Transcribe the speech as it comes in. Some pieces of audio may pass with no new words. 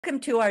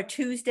Welcome to our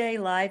Tuesday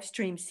live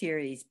stream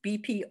series,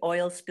 BP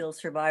Oil Spill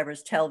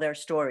Survivors Tell Their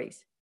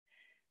Stories.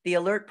 The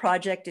Alert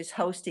Project is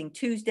hosting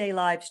Tuesday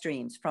live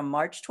streams from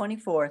March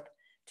 24th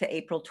to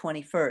April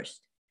 21st.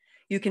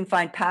 You can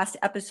find past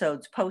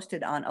episodes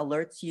posted on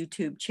Alert's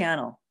YouTube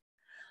channel.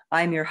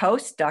 I'm your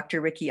host, Dr.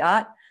 Riki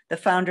Ott, the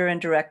founder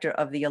and director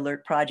of the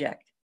Alert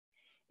Project.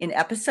 In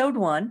episode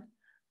 1,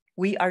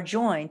 we are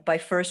joined by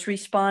first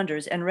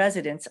responders and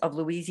residents of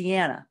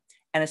Louisiana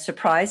and a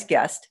surprise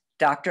guest,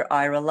 Dr.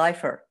 Ira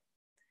Leifer.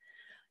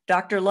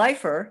 Dr.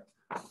 Leifer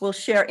will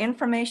share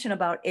information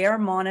about air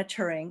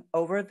monitoring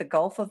over the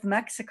Gulf of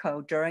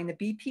Mexico during the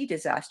BP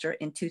disaster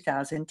in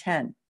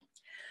 2010.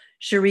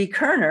 Sheree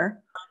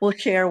Kerner will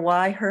share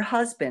why her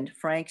husband,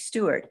 Frank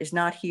Stuart, is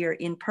not here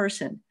in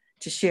person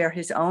to share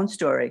his own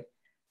story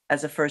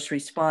as a first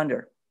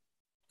responder.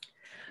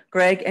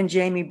 Greg and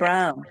Jamie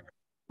Brown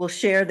will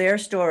share their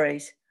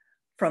stories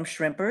from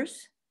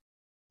shrimpers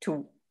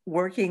to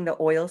working the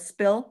oil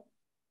spill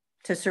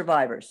to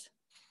survivors.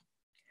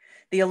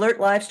 The Alert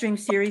livestream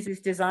series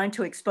is designed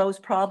to expose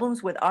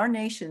problems with our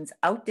nation's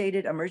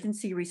outdated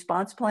emergency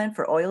response plan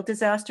for oil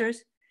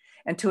disasters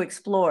and to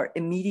explore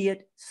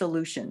immediate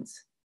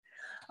solutions.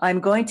 I'm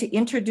going to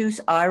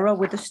introduce Ira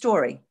with a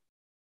story.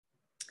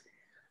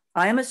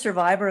 I am a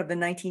survivor of the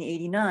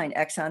 1989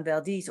 Exxon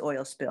Valdez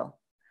oil spill.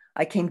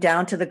 I came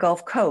down to the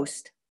Gulf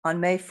Coast on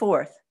May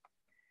 4th,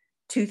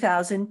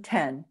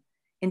 2010,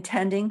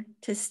 intending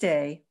to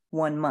stay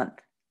 1 month.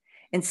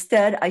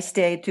 Instead, I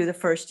stayed through the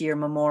first year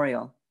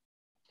memorial.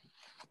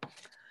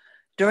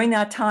 During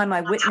that time,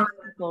 I witnessed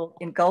people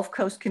in Gulf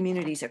Coast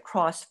communities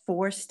across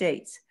 4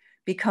 states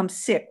become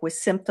sick with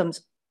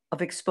symptoms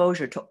of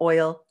exposure to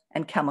oil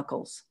and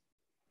chemicals.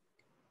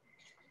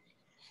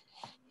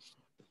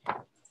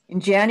 In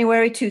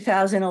January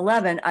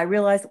 2011, I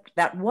realized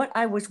that what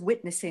I was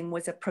witnessing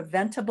was a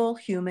preventable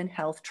human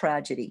health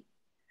tragedy.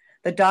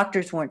 The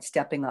doctors weren't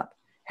stepping up.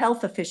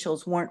 Health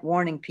officials weren't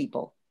warning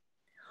people.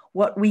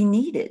 What we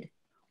needed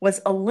was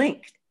a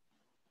link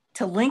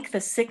to link the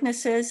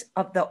sicknesses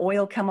of the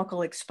oil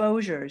chemical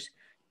exposures.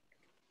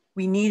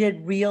 We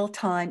needed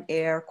real-time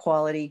air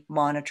quality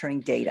monitoring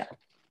data.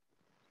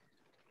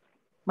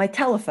 My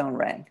telephone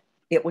rang.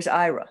 It was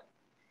Ira.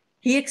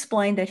 He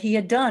explained that he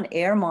had done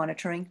air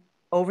monitoring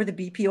over the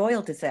BP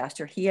oil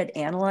disaster. He had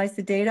analyzed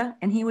the data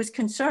and he was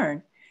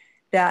concerned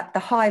that the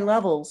high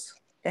levels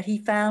that he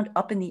found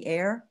up in the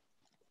air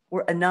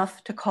were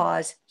enough to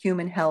cause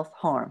human health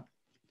harm.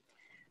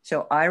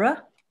 So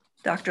Ira,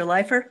 Dr.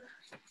 Leifer,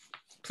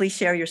 please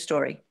share your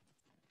story.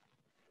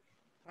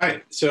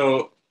 Hi,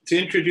 so to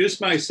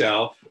introduce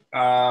myself,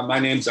 my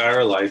name's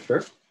Ira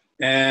Leifer,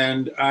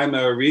 and I'm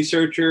a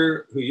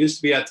researcher who used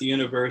to be at the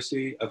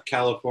University of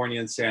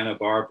California in Santa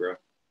Barbara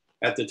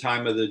at the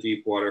time of the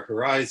Deepwater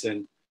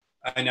Horizon.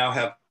 I now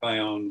have my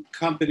own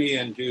company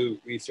and do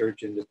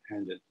research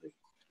independently.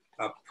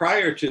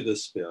 Prior to the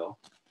spill,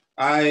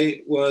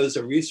 I was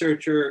a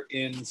researcher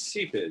in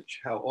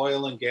seepage, how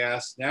oil and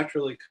gas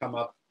naturally come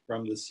up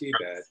from the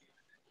seabed,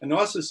 and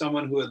also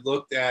someone who had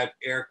looked at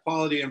air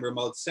quality and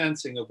remote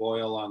sensing of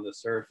oil on the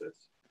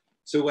surface.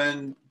 So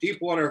when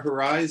Deepwater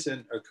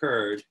Horizon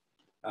occurred,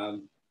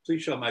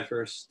 please show my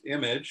first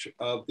image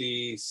of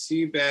the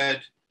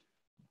seabed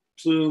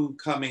plume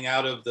coming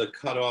out of the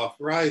cutoff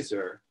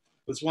riser,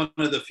 was one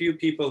of the few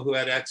people who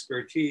had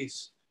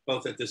expertise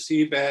both at the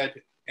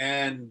seabed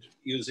and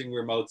using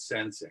remote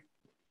sensing.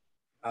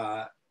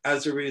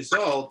 As a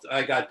result,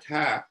 I got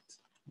tapped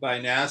by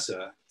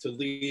NASA to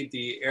lead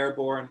the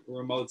airborne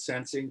remote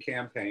sensing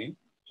campaign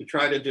to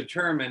try to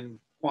determine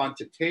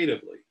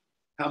quantitatively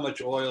how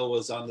much oil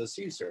was on the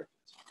sea surface.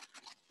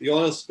 The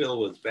oil spill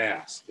was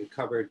vast. It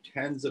covered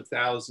tens of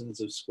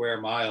thousands of square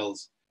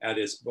miles at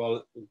its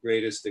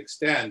greatest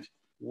extent,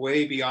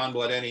 way beyond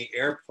what any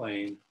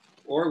airplane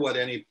or what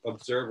any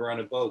observer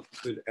on a boat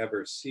could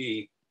ever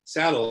see.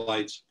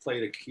 Satellites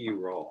played a key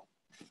role.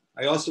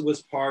 I also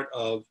was part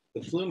of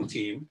the plume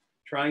team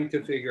trying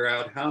to figure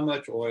out how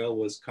much oil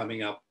was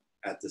coming up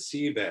at the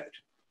seabed,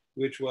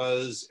 which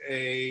was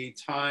a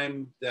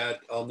time that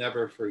I'll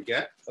never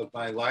forget of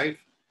my life.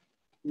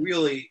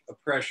 Really a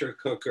pressure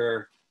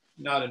cooker,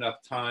 not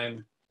enough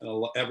time,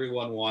 and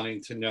everyone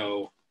wanting to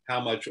know how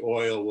much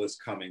oil was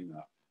coming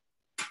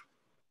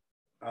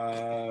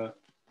up.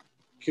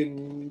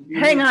 Can you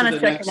hang on a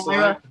second,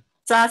 Ira?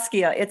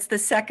 Saskia, it's the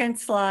second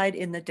slide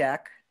in the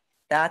deck.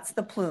 That's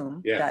the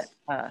plume. Yes.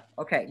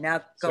 Okay,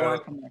 now go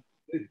on from there.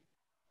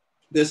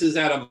 This is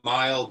at a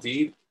mile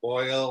deep,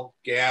 oil,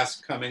 gas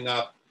coming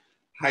up,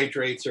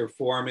 hydrates are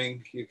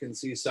forming. You can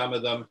see some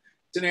of them.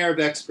 It's an area of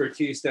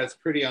expertise that's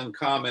pretty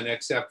uncommon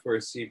except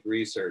for SEEP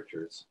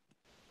researchers.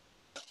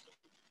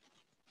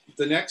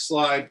 The next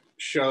slide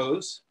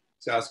shows,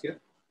 Saskia,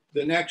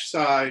 the next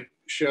slide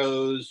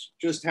shows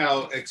just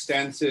how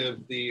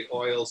extensive the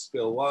oil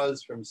spill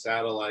was from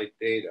satellite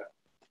data.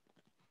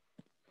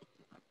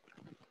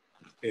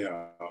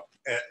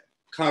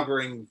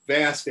 Covering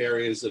vast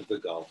areas of the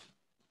Gulf.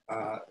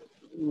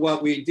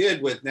 What we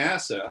did with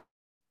NASA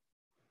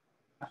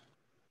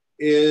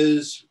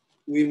is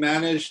we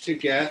managed to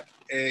get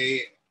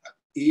a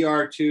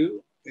ER2,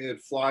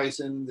 it flies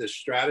in the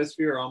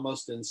stratosphere,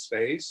 almost in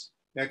space.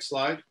 Next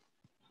slide.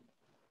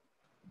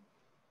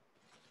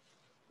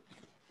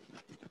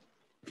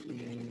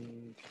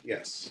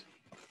 Yes.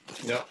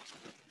 No.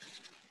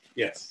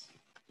 Yes.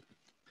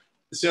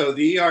 So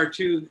the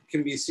ER2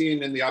 can be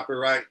seen in the upper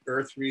right,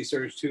 Earth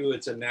Research 2.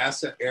 It's a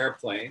NASA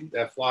airplane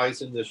that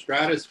flies in the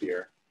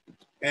stratosphere.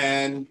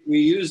 And we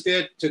used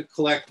it to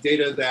collect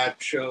data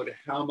that showed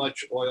how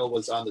much oil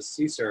was on the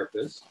sea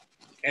surface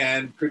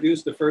and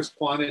produced the first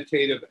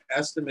quantitative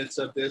estimates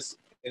of this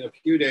in a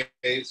few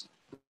days,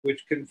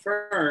 which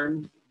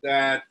confirmed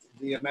that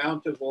the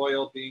amount of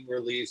oil being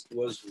released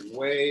was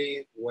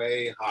way,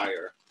 way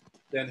higher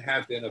than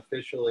had been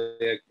officially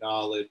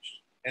acknowledged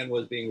and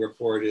was being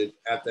reported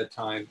at that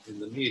time in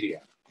the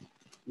media.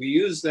 We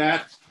used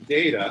that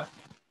data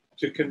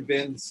to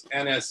convince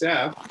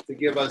NSF to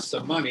give us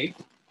some money,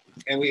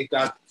 and we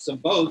got some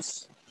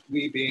boats,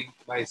 we being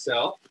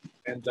myself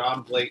and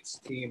Don Blake's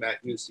team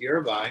at UC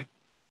Irvine,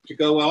 to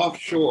go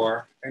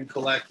offshore and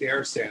collect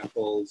air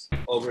samples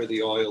over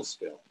the oil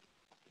spill.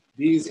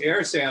 These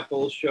air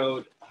samples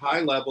showed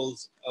high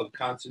levels of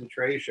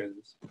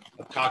concentrations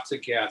of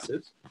toxic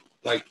gases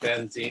like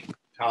benzene,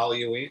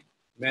 toluene,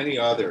 many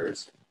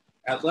others,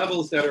 at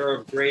levels that are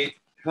of great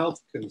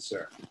health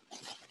concern.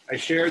 I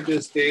shared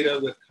this data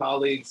with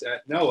colleagues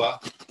at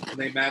NOAA, and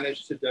they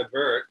managed to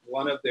divert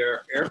one of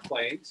their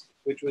airplanes,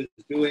 which was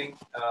doing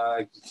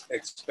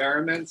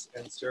experiments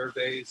and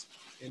surveys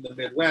in the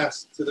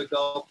Midwest, to the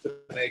Gulf to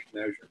make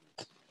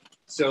measurements.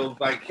 So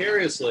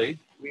vicariously,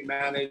 we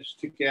managed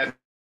to get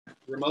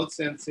remote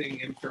sensing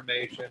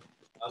information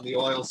on the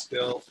oil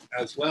spill,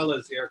 as well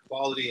as air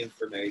quality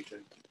information,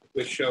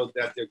 which showed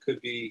that there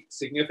could be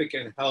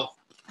significant health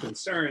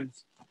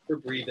concerns for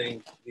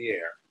breathing the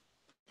air.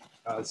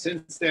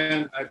 Since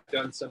then, I've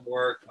done some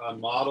work on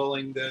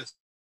modeling this,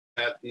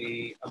 that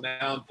the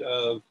amount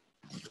of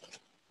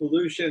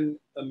pollution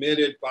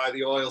emitted by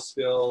the oil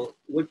spill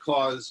would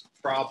cause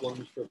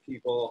problems for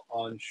people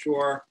on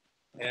shore,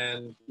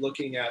 and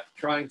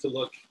trying to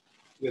look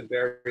with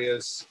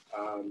various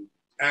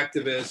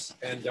activists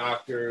and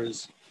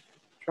doctors,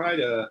 try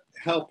to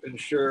help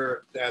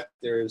ensure that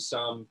there's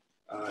some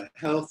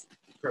health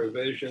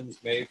provisions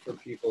made for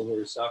people who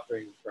are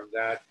suffering from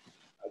that.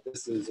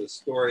 This is a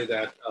story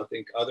that I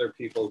think other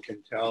people can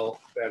tell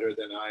better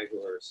than I who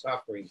are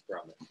suffering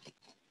from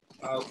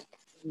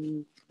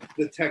it.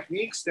 The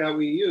techniques that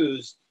we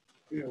used,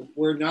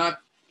 were not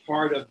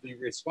part of the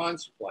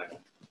response plan.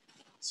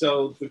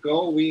 So the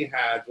goal we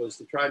had was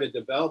to try to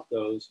develop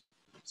those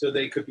so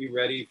they could be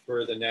ready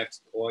for the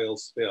next oil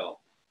spill.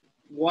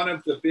 One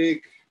of the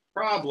big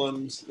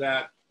problems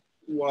that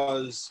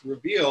was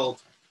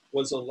revealed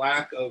was a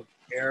lack of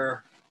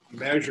air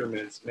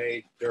measurements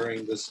made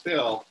during the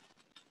spill.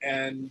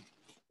 And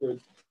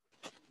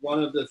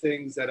one of the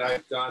things that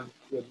I've done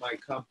with my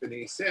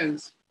company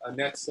since,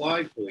 next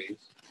slide please,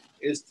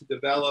 is to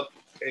develop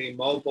a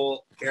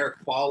mobile air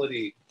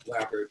quality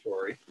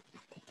laboratory.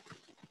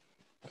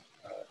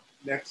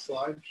 Next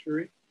slide,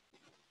 Sheree.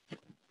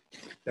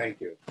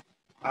 Thank you.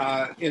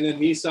 In a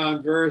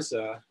Nissan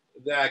Versa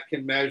that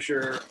can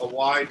measure a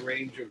wide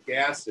range of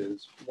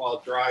gases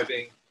while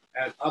driving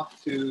at up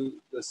to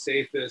the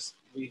safest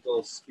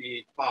legal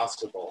speed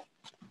possible.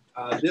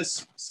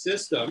 This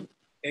system,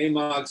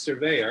 AMOG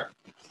Surveyor,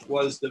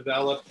 was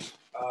developed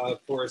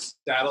for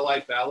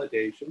satellite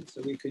validation,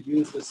 so we could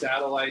use the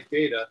satellite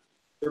data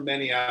for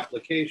many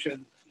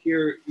applications.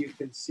 Here you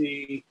can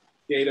see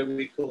data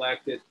we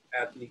collected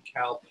at the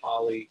Cal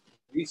Poly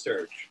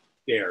Research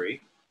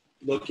Dairy,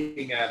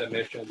 looking at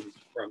emissions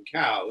from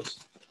cows.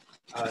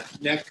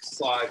 Next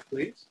slide,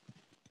 please.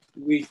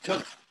 We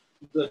took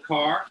the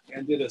car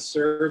and did a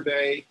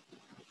survey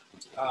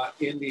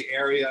in the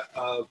area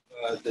of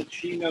the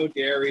Chino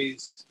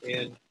dairies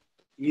in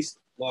East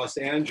Los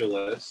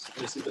Angeles.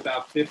 This is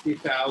about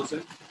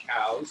 50,000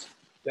 cows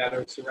that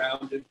are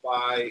surrounded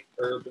by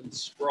urban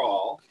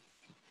sprawl.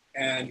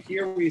 And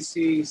here we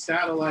see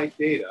satellite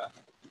data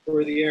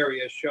for the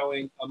area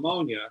showing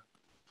ammonia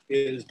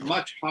is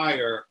much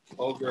higher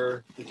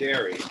over the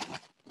dairy.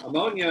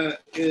 Ammonia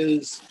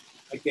is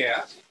a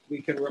gas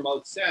we can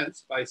remote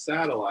sense by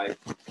satellite,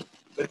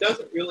 but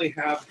doesn't really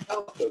have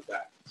health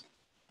effects.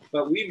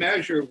 But we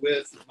measure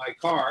with my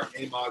car,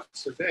 AMOG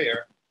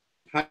Surveyor,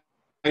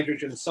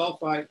 hydrogen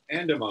sulfide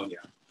and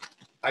ammonia.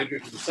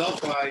 Hydrogen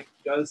sulfide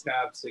does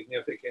have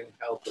significant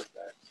health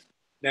effects.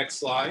 Next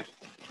slide.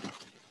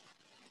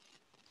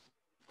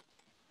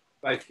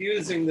 By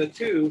fusing the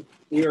two,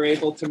 we were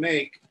able to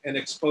make an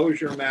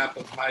exposure map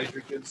of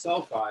hydrogen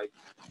sulfide,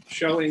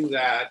 showing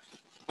that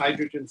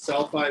hydrogen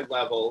sulfide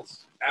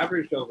levels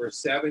averaged over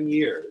 7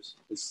 years.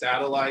 The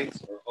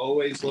satellites are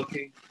always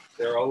looking,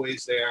 they're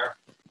always there,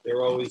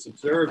 they're always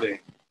observing,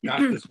 not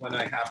just when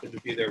I happen to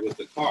be there with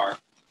the car,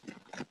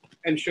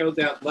 and showed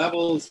that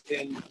levels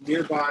in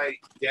nearby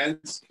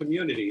dense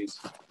communities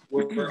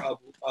were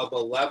of a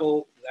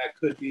level that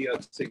could be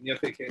of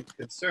significant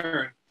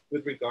concern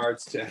with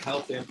regards to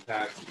health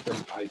impacts from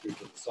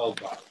hydrogen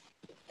sulfide.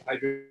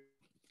 Hydrogen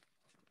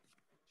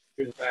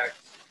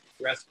effects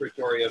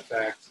respiratory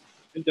effects,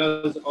 and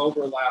does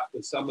overlap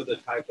with some of the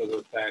type of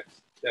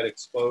effects that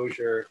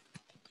exposure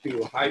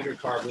to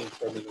hydrocarbons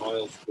from an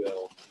oil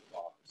spill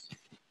cause.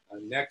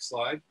 Next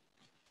slide.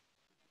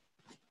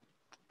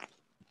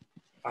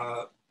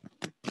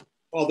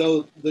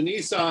 Although the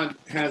Nissan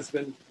has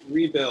been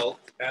rebuilt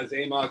as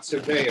AMOG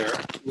Surveyor,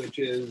 which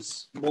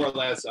is more or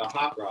less a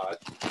hot rod,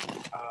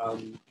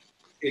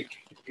 it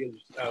is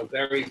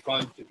very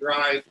fun to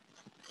drive.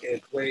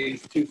 It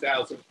weighs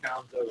 2,000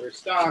 pounds over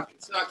stock.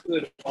 It's not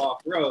good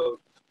off-road.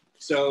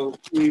 So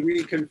we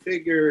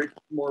reconfigured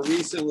more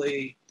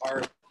recently our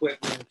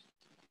equipment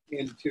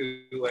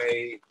into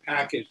a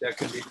package that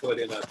can be put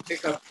in a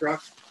pickup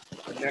truck.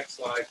 The next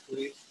slide,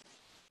 please.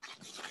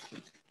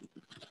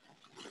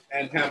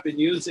 And have been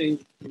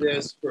using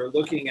this for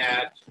looking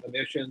at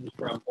emissions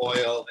from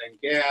oil and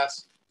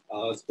gas,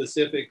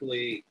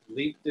 specifically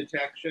leak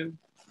detection.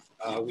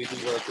 We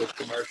do work with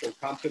commercial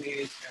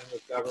companies and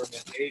with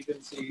government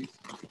agencies.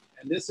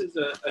 And this is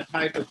a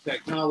type of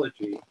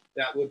technology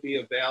that would be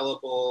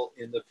available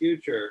in the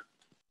future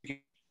to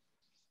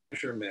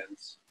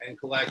measurements and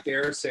collect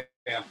air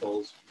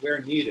samples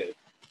where needed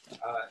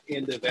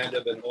in the event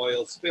of an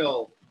oil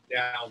spill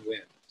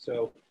downwind.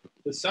 So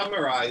to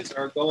summarize,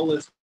 our goal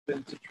has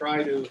been to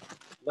try to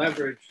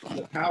leverage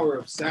the power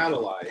of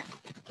satellite,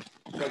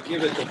 but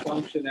give it the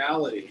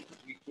functionality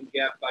we can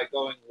get by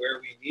going where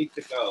we need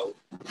to go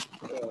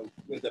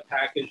with a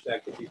package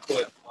that can be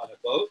put on a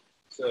boat.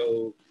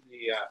 So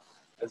the,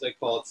 as I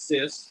call it,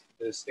 SIS,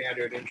 the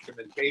Standard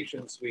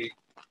Instrumentation Suite.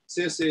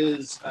 SIS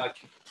is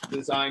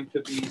designed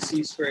to be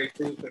sea spray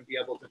proof and be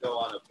able to go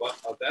on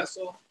a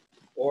vessel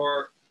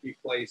or be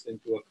placed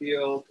into a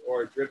field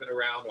or driven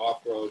around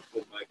off-road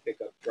with my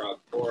pickup truck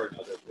or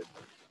another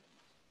business.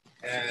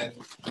 And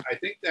I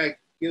think that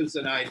gives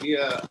an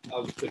idea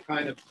of the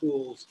kind of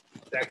tools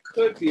that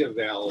could be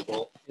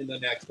available in the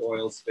next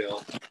oil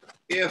spill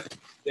if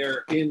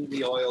they're in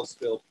the oil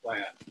spill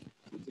plan.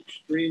 It's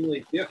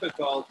extremely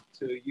difficult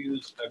to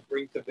use and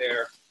bring to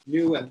bear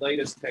new and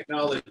latest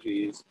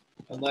technologies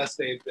unless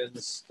they've been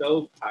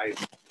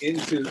stovepiped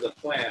into the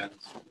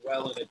plans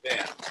well in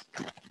advance.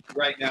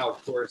 Right now,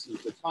 of course,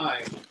 is the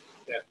time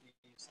that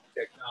these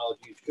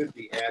technologies should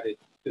be added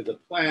to the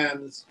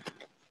plans.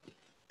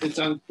 It's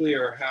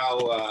unclear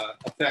how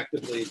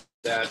effectively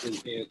that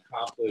is being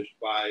accomplished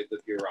by the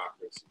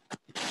bureaucracy.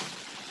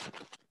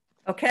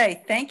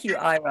 Okay, thank you,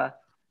 Ira.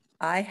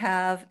 I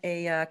have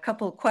a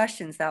couple of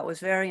questions. That was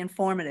very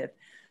informative.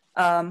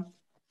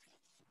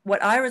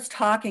 What Ira's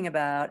talking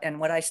about and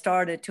what I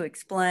started to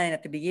explain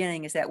at the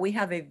beginning is that we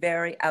have a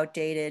very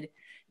outdated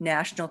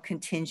national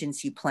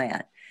contingency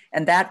plan.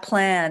 And that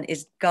plan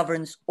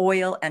governs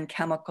oil and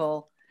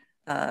chemical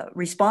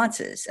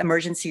responses,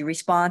 emergency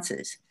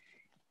responses.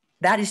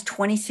 That is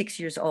 26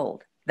 years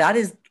old. That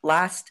is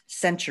last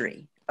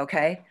century,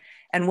 okay?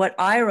 And what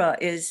IRA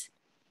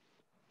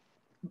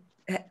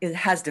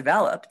has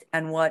developed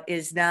and what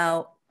is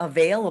now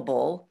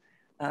available,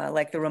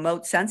 like the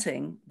remote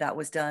sensing that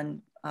was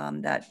done,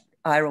 that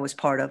IRA was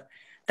part of,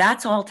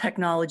 that's all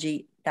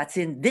technology that's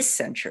in this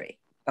century,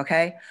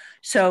 okay?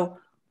 So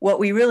what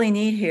we really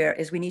need here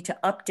is we need to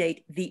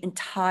update the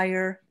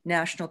entire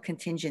national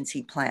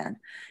contingency plan,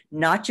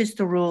 not just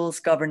the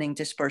rules governing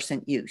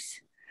dispersant use.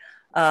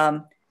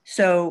 What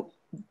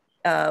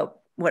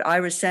I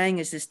was saying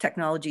is this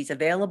technology is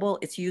available,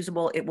 it's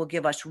usable, it will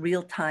give us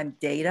real-time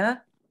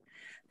data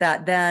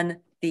that then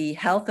the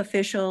health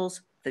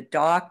officials, the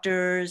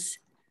doctors,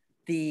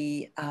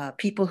 the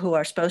people who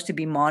are supposed to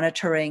be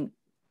monitoring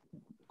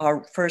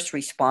our first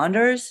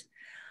responders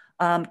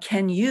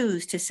can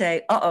use to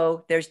say,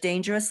 uh-oh, there's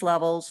dangerous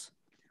levels,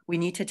 we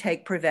need to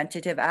take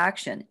preventative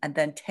action, and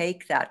then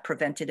take that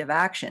preventative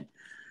action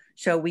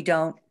so we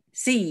don't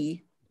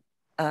see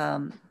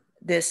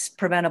this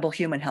preventable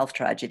human health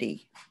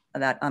tragedy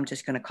that I'm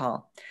just going to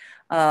call.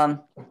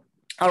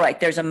 All right,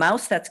 there's a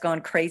mouse that's gone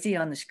crazy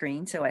on the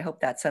screen, so I hope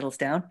that settles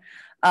down.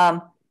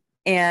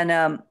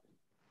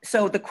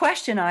 So the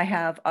question I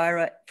have,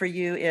 Ira, for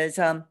you is,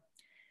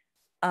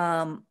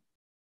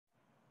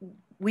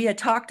 we had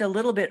talked a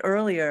little bit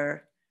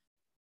earlier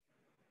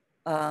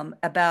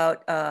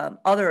about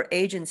other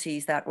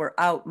agencies that were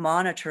out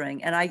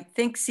monitoring, and I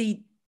think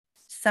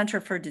Center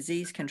for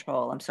Disease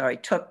Control,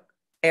 took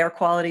air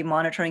quality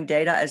monitoring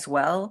data as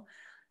well.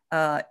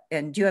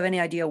 And do you have any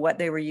idea what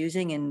they were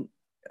using and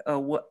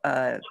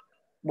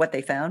what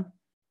they found?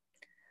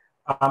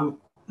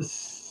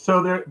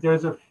 So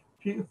there's a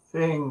few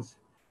things.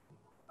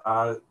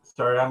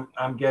 Sorry,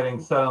 I'm getting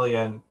suddenly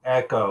an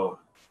echo.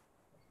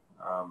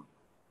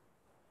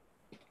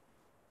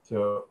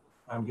 So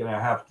I'm gonna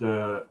have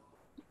to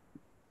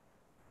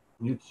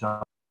mute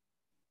some.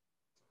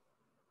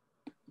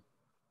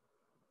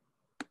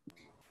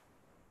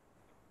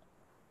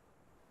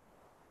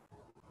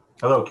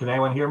 Hello, can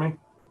anyone hear me?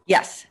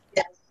 Yes.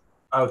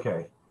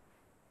 Okay,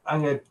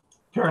 I'm gonna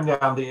turn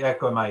down the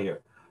echo in my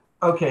ear.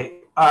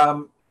 Okay,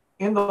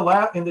 in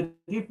the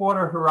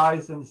Deepwater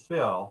Horizon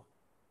spill,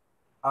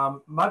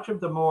 much of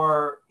the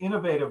more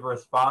innovative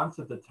response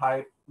of the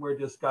type we're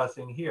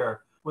discussing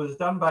here was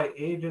done by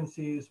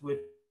agencies which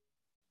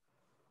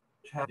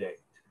had date.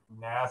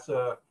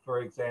 NASA,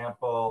 for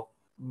example,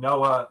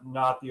 NOAA,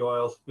 not the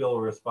oil spill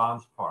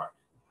response part.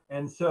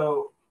 And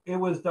so it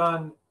was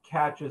done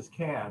catch as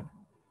can,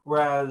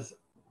 whereas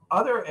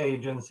other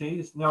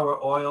agencies,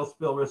 NOAA oil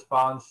spill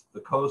response,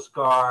 the Coast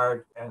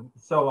Guard, and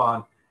so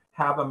on,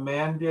 have a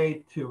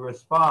mandate to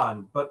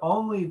respond, but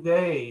only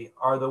they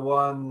are the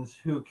ones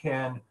who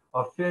can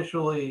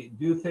officially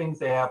do things.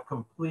 They have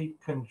complete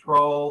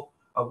control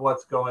of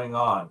what's going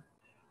on.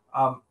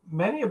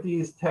 Many of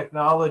these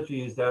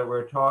technologies that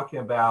we're talking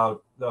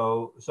about,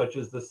 though, such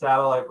as the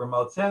satellite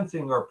remote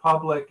sensing, are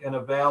public and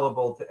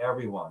available to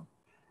everyone.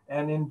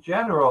 And in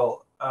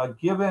general,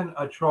 given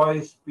a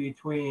choice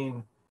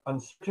between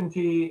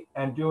uncertainty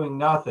and doing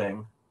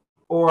nothing,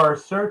 or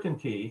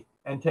certainty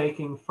and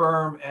taking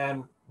firm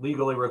and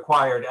legally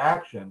required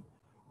action,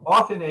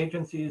 often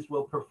agencies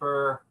will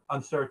prefer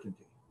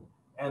uncertainty.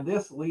 And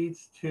this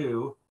leads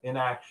to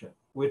inaction,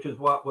 which is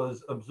what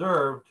was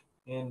observed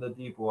in the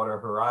Deepwater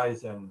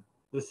Horizon.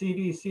 The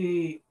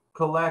CDC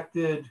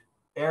collected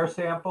air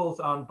samples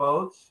on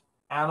boats,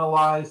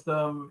 analyzed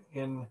them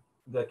in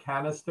the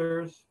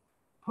canisters,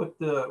 put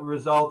the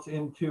results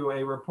into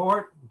a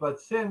report. But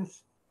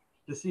since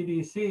the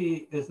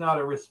CDC is not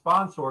a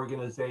response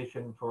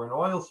organization for an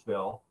oil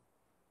spill,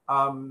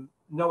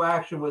 no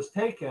action was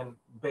taken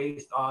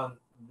based on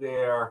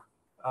their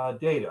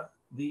data.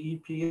 The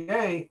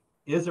EPA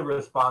is a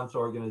response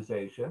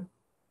organization,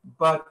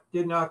 but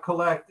did not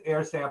collect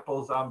air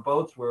samples on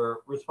boats where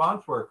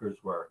response workers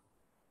were.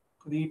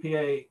 The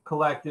EPA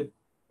collected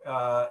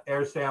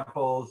air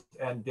samples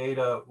and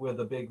data with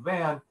a big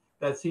van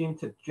that seemed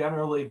to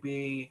generally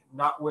be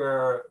not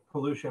where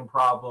pollution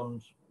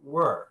problems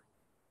were.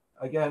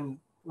 Again,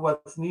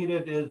 what's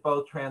needed is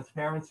both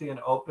transparency and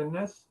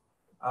openness,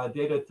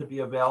 data to be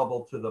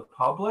available to the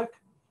public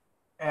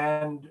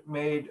and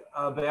made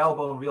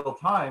available in real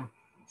time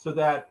so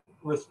that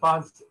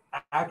response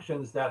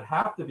actions that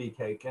have to be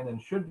taken and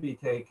should be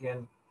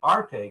taken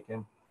are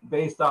taken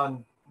based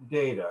on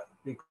data.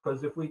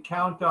 Because if we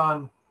count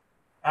on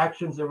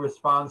actions in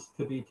response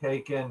to be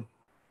taken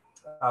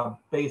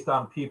based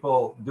on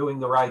people doing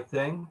the right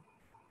thing,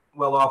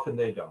 well, often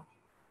they don't.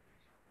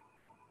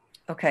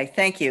 Okay,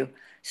 thank you.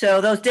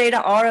 So those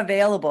data are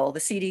available. The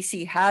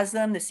CDC has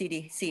them. The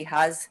CDC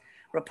has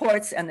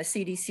reports, and the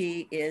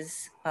CDC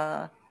is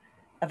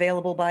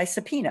available by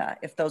subpoena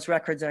if those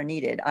records are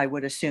needed, I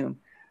would assume.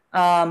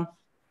 I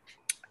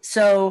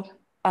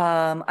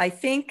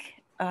think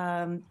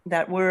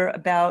that we're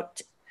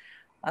about,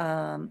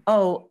 I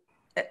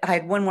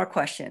had one more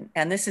question,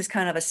 and this is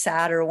kind of a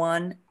sadder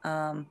one.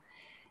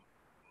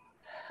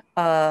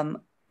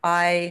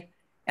 I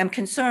am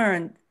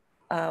concerned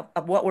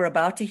of what we're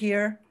about to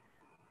hear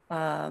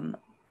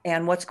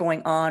and what's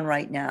going on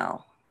right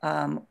now.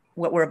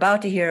 What we're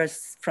about to hear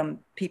is from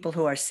people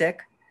who are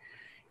sick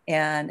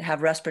and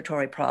have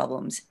respiratory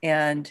problems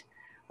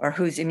or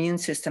whose immune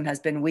system has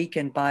been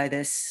weakened by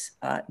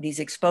these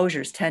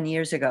exposures 10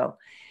 years ago.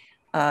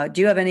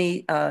 Do you have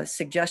any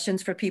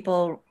suggestions for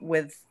people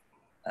with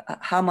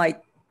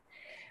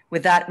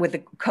with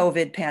the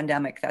COVID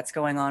pandemic that's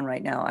going on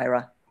right now,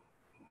 Ira?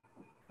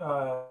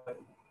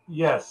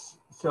 Yes.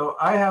 So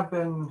I have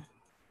been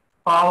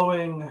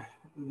following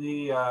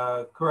the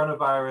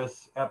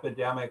coronavirus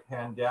epidemic,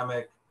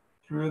 pandemic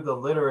through the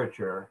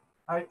literature.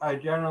 I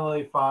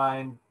generally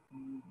find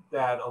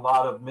that a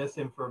lot of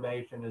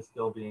misinformation is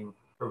still being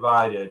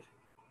provided.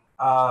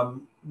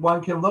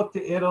 One can look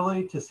to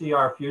Italy to see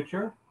our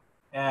future,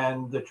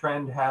 and the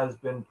trend has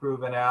been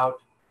proven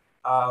out.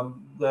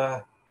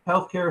 The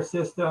healthcare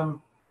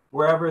system,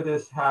 wherever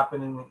this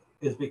happening,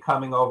 is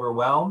becoming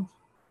overwhelmed,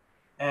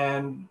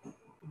 and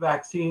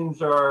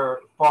vaccines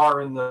are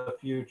far in the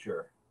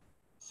future.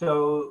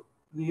 So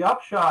the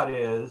upshot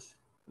is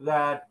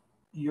that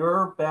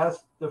your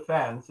best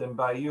defense, and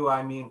by you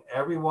I mean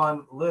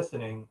everyone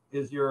listening,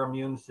 is your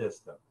immune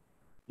system.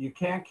 You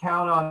can't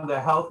count on the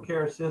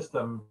healthcare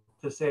system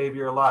to save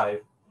your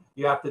life.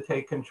 You have to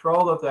take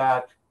control of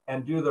that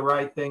and do the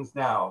right things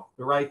now.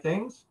 The right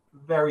things?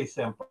 Very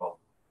simple.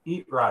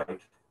 Eat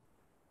right,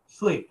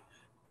 sleep,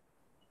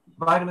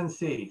 vitamin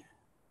C,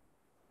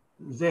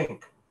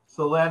 zinc,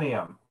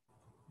 selenium,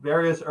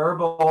 various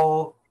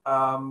herbal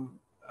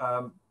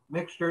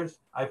mixtures.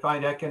 I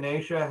find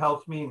echinacea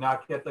helps me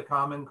not get the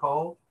common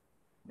cold.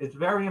 It's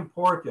very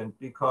important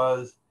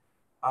because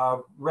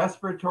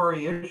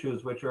respiratory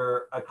issues, which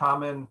are a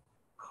common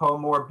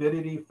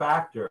comorbidity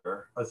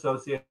factor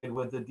associated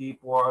with the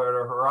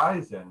Deepwater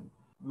Horizon,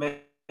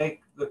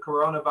 make the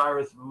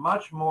coronavirus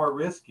much more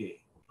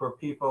risky for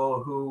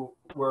people who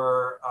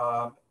were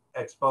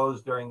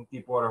exposed during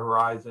Deepwater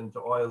Horizon to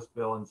oil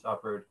spill and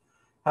suffered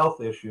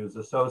health issues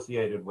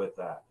associated with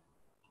that.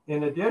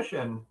 In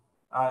addition,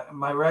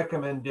 my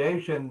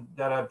recommendation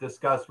that I've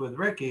discussed with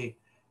Riki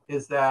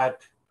is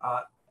that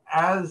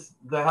as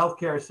the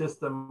healthcare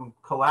system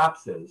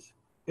collapses,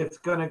 it's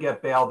going to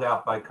get bailed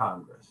out by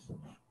Congress.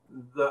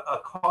 The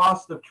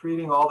cost of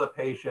treating all the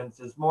patients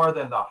is more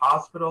than the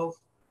hospitals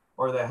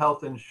or the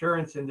health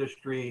insurance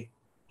industry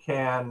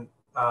can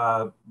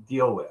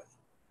deal with.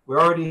 We're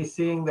already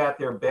seeing that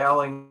they're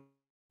bailing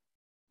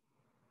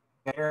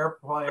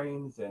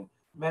airplanes and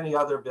many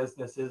other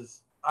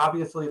businesses.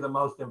 Obviously, the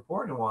most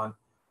important one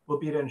will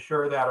be to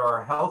ensure that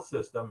our health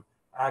system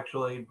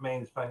actually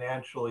remains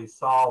financially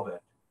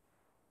solvent.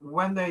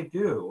 When they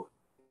do,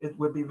 it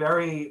would be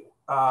very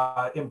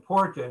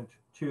important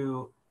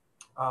to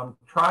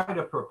try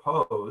to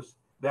propose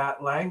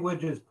that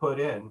language is put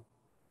in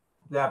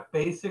that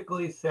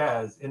basically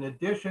says, in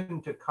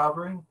addition to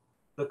covering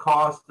the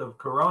cost of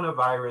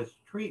coronavirus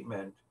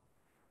treatment,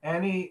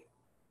 any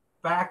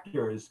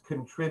factors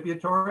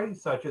contributory,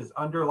 such as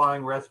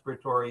underlying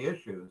respiratory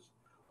issues,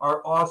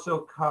 are also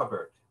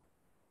covered.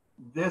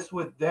 This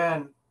would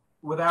then,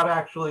 without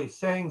actually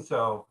saying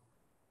so,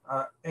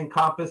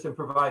 encompass and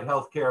provide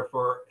health care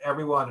for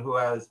everyone who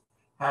has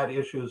had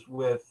issues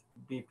with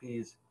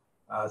BP's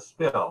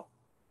spill,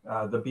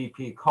 the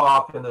BP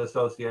cough and the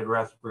associated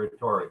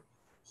respiratory.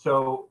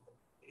 So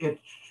it's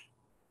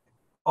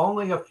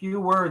only a few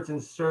words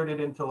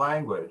inserted into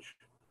language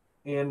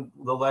in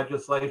the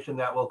legislation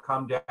that will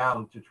come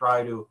down to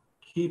try to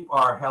keep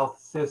our health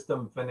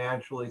system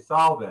financially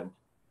solvent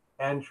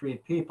and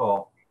treat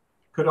people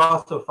could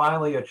also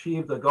finally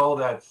achieve the goal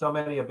that so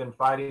many have been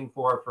fighting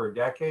for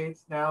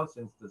decades now,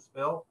 since the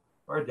spill,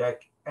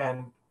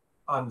 and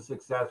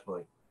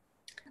unsuccessfully.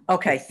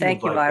 Okay,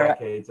 thank you, Ira.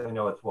 Decades. I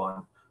know it's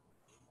one.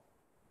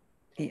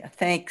 Yeah,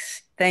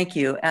 thanks. Thank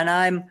you. And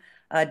I'm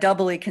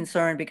doubly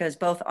concerned because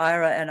both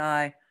Ira and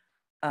I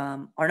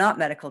are not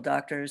medical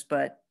doctors,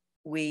 but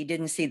we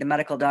didn't see the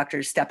medical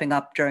doctors stepping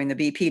up during the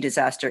BP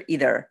disaster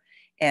either.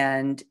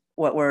 And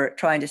what we're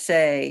trying to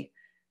say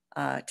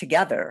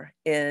together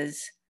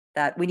is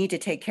that we need to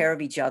take care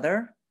of each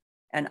other.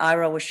 And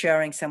Ira was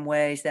sharing some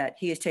ways that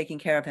he is taking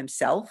care of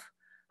himself.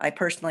 I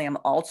personally am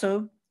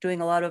also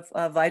doing a lot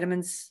of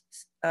vitamins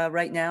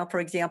right now, for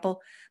example.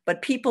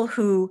 But people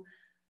who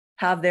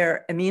have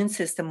their immune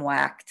system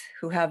whacked,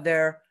 who have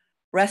their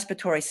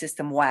respiratory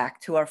system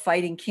whacked, who are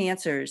fighting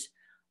cancers,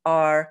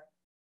 are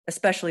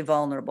especially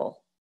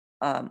vulnerable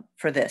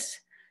for this.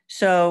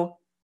 So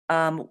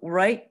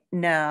right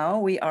now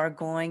we are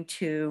going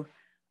to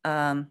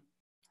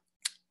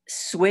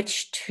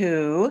switch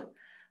to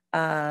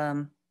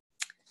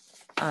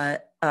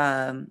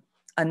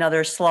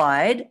another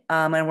slide,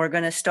 and we're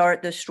going to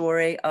start the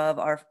story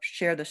of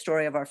share the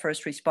story of our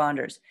first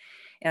responders.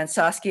 And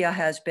Saskia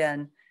has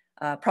been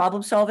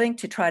problem solving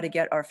to try to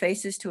get our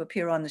faces to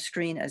appear on the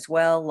screen as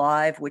well,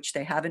 live, which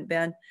they haven't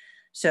been.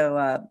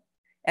 So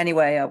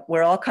anyway,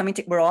 we're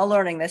all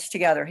learning this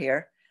together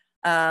here.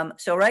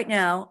 So right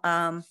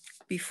now,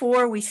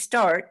 before we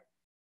start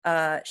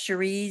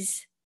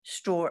Sheree's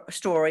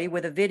story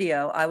with a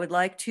video, I would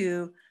like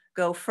to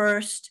go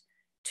first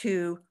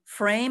to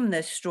frame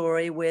this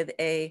story with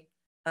the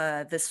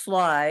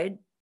slide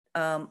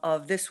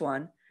of this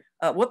one.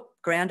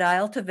 Grand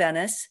Isle to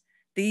Venice.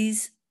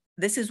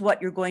 This is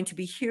what you're going to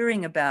be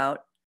hearing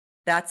about.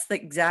 That's the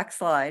exact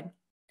slide.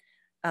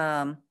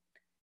 Grand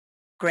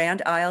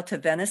Isle to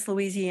Venice,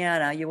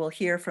 Louisiana. You will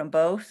hear from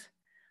both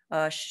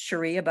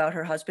Sheree about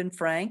her husband,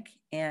 Frank,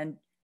 and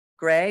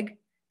Greg.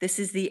 This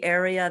is the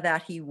area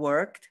that he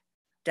worked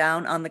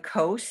down on the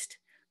coast,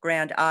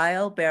 Grand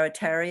Isle,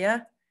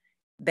 Barataria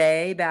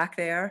Bay back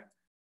there,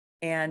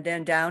 and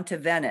then down to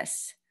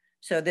Venice.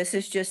 So this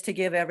is just to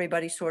give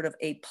everybody sort of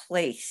a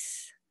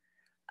place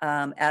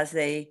as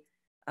they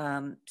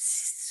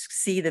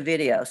see the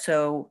video.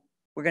 So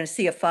we're going to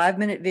see a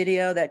 5-minute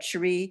video that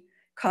Sheree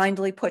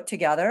kindly put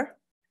together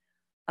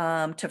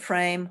to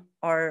frame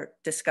our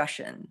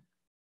discussion,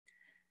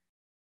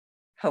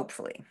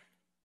 hopefully.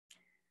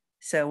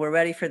 So we're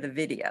ready for the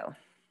video.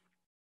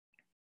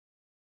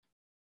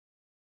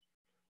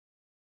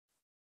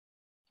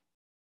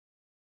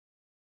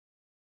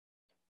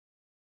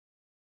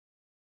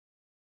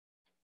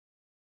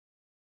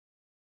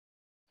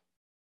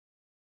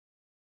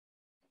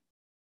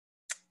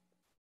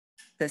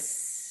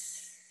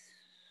 This.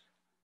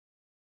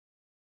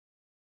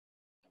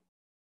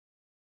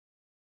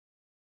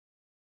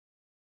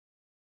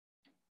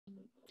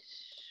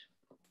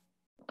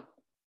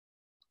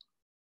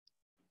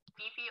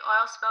 BP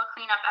oil spill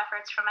cleanup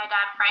efforts from my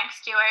dad, Frank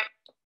Stuart.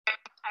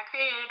 I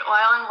created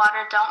Oil and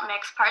Water Don't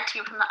Mix Part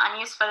 2 from the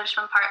unused footage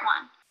from Part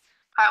 1.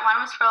 Part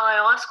 1 was for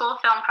Loyola School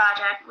Film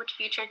Project, which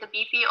featured the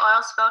BP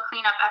oil spill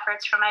cleanup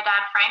efforts from my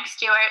dad, Frank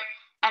Stuart,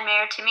 and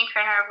Mayor Timmy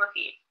Kerner of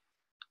Lafitte.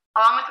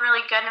 Along with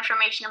really good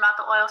information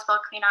about the oil spill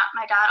cleanup,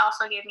 my dad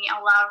also gave me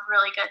a lot of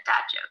really good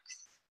dad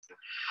jokes.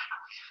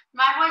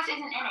 My voice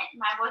isn't in it.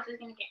 My voice is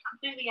going to get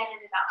completely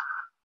edited out.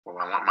 Well,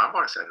 I want my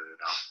voice edited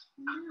out.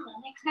 No, that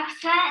makes no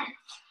sense.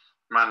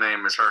 My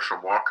name is Herschel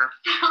Walker.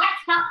 No,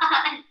 it's not.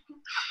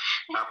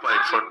 I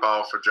played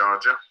football for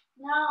Georgia.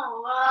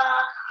 No,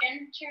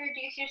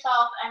 introduce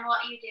yourself and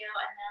what you do,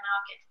 and then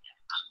I'll get to the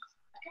other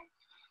questions. Okay?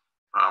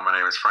 My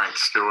name is Frank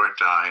Stuart.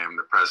 I am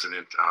the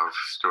president of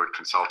Stuart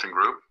Consulting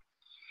Group.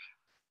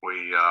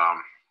 We,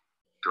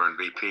 during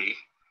BP,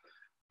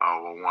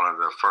 were one of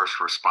the first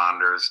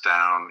responders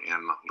down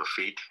in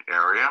Lafitte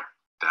area.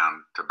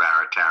 down to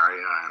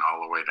Barataria and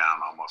all the way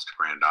down almost to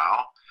Grand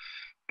Isle.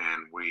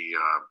 And we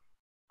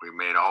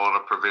made all of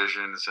the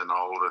provisions and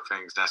all of the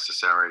things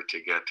necessary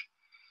to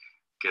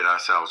get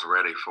ourselves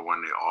ready for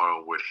when the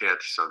oil would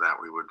hit so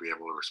that we would be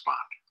able to respond.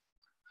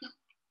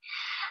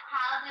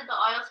 How did the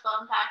oil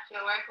spill impact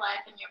your work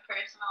life and your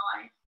personal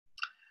life?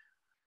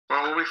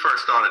 Well, when we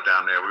first started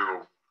down there, we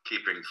were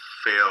keeping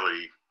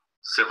fairly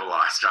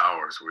civilized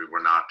hours. We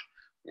were not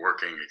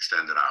working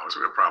extended hours.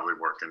 We were probably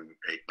working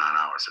 8-9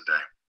 hours a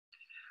day.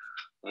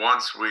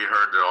 Once we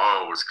heard the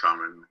oil was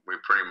coming, we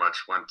pretty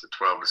much went to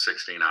 12 to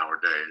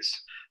 16-hour days.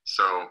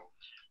 So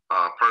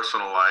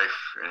personal life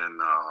and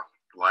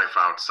life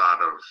outside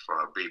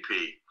of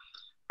BP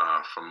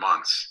for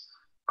months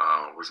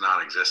was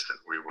non-existent.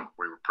 We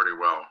were pretty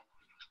well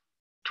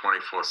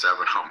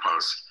 24/7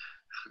 almost,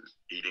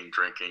 eating,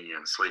 drinking,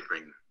 and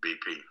sleeping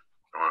BP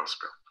oil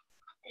spill.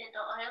 Did the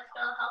oil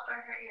spill help or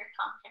hurt your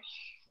company?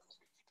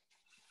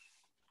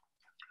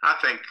 I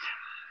think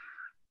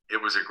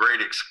it was a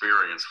great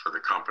experience for the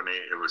company.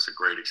 It was a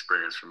great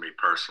experience for me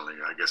personally.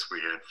 I guess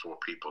we had 4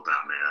 people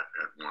down there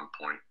at one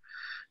point,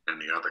 and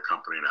the other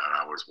company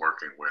that I was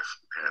working with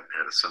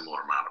had a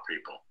similar amount of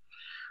people.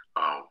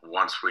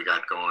 Once we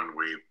got going,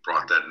 we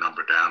brought that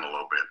number down a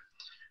little bit,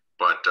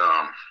 but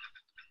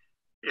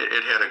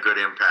it had a good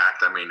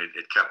impact. I mean,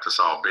 it kept us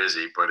all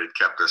busy, but it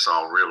kept us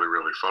all really,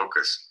 really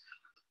focused.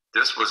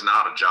 This was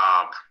not a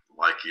job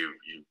like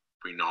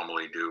we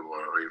normally do,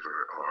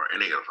 or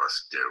any of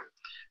us do.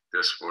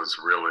 This was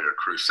really a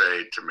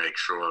crusade to make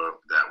sure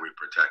that we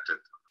protected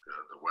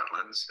the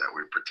wetlands, that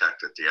we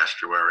protected the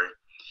estuary,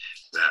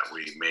 that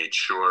we made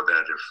sure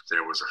that if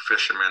there was a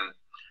fisherman,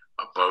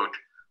 a boat,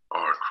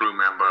 or a crew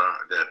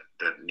member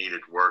that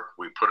needed work,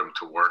 we put them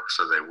to work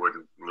so they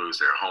wouldn't lose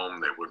their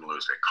home, they wouldn't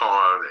lose their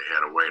car, they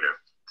had a way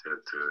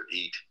to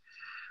eat.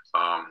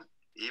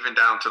 Even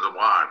down to the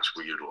wives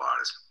we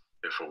utilized.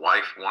 If a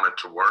wife wanted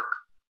to work,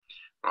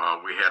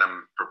 we had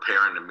them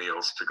preparing the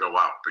meals to go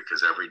out,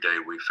 because every day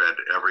we fed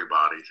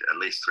everybody at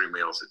least 3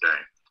 meals a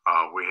day.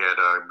 We had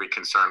to be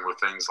concerned with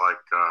things like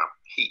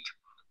heat.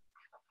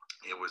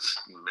 It was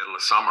middle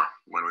of summer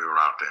when we were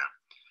out there,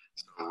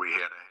 so we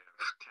had to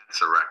have tents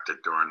erected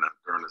during the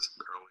early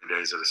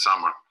days of the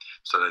summer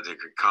so that they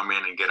could come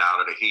in and get out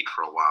of the heat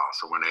for a while.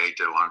 So when they ate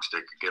their lunch,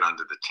 they could get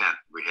under the tent.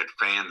 We had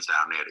fans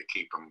down there to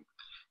keep them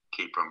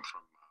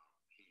from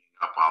heating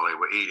up while they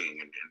were eating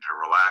and to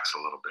relax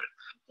a little bit.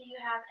 Do you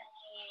have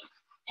any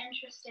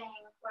interesting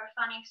or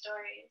funny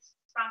stories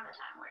from the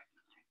time working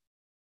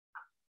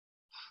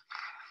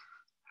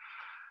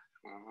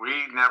there?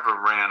 We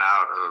never ran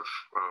out of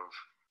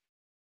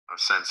a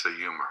sense of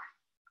humor.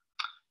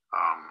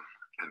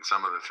 And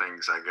some of the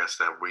things, I guess,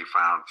 that we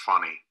found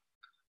funny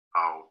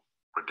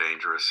were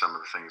dangerous. Some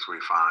of the things we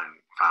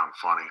found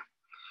funny,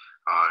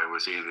 it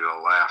was either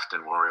to laugh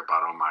and worry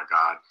about, oh my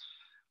God.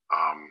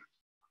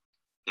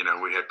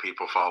 We had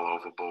people fall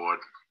overboard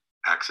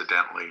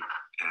accidentally,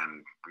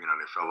 and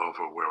they fell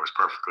over where it was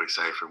perfectly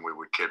safe, and we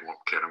would kid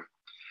them.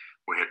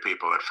 We had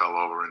people that fell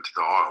over into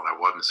the oil. That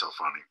wasn't so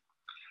funny.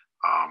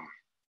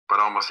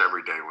 But almost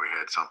every day we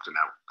had something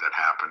that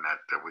happened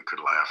that we could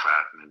laugh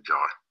at and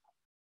enjoy.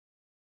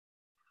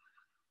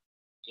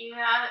 Do you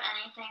have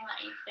anything that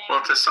you think?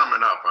 Well, to sum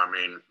it up, I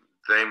mean,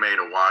 they made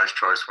a wise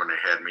choice when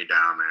they had me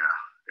down there.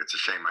 It's a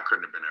shame I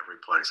couldn't have been every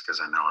place, because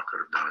I know I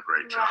could have done a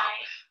great job.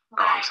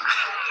 Right. So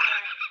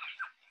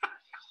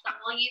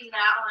we'll use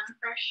that one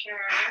for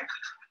sure.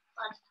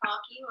 Let's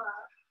talk you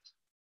up.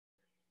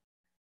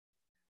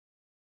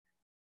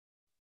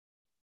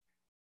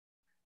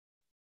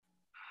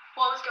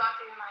 What was going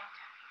through your mind?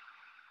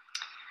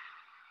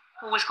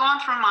 What was going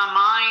through my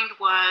mind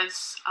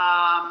was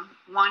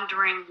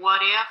wondering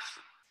what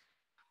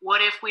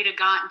if we'd have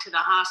gotten to the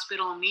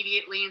hospital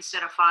immediately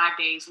instead of 5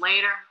 days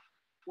later?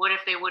 What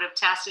if they would have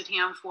tested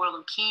him for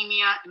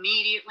leukemia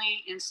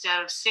immediately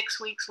instead of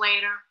 6 weeks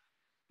later?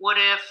 What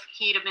if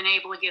he'd have been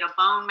able to get a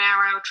bone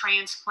marrow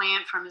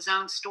transplant from his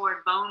own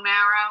stored bone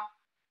marrow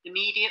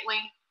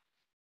immediately?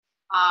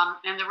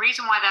 And the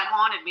reason why that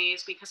haunted me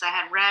is because I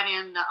had read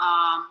in the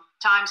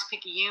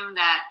Times-Picayune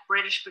that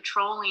British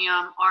Petroleum